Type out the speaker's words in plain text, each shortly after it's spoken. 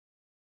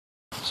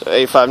So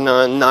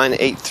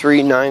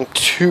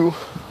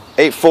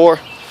 859-983-9284.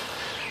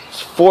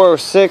 It's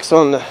 406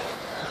 on the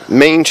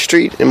Main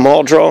Street in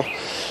Muldrow.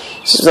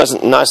 This is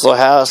a nice little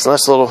house,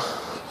 nice little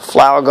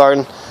flower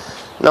garden.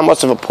 Not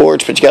much of a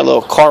porch, but you got a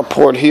little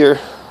carport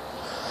here.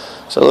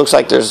 So it looks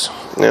like there's,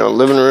 you know,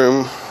 living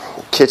room,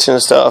 kitchen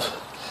and stuff.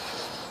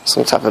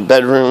 Some type of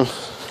bedroom.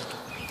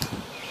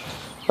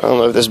 I don't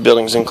know if this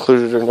building's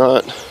included or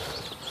not.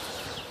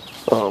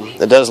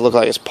 It does look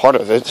like it's part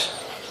of it,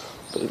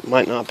 but it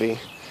might not be.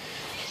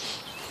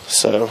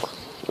 So,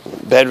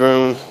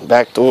 bedroom,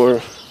 back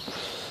door.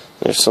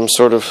 There's some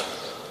sort of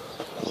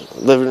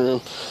living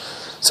room.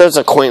 So it's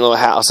a quaint little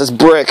house. It's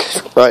brick,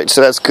 right?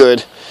 So that's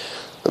good.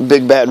 The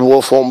big bad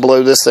wolf won't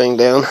blow this thing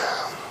down.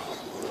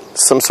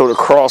 Some sort of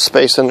crawl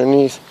space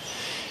underneath.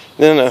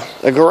 Then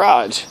a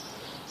garage,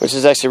 which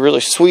is actually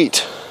really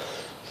sweet.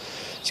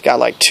 It's got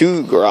like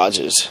 2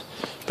 garages,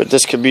 but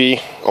this could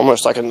be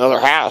almost like another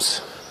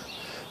house.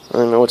 I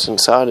don't know what's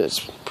inside it.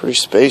 It's pretty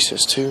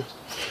spacious too.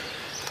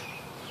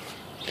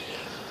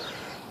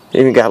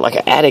 Even got like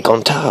an attic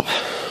on top.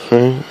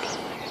 Right?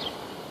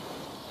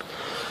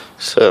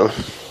 So,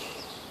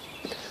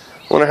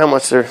 wonder how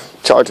much they're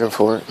charging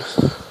for it.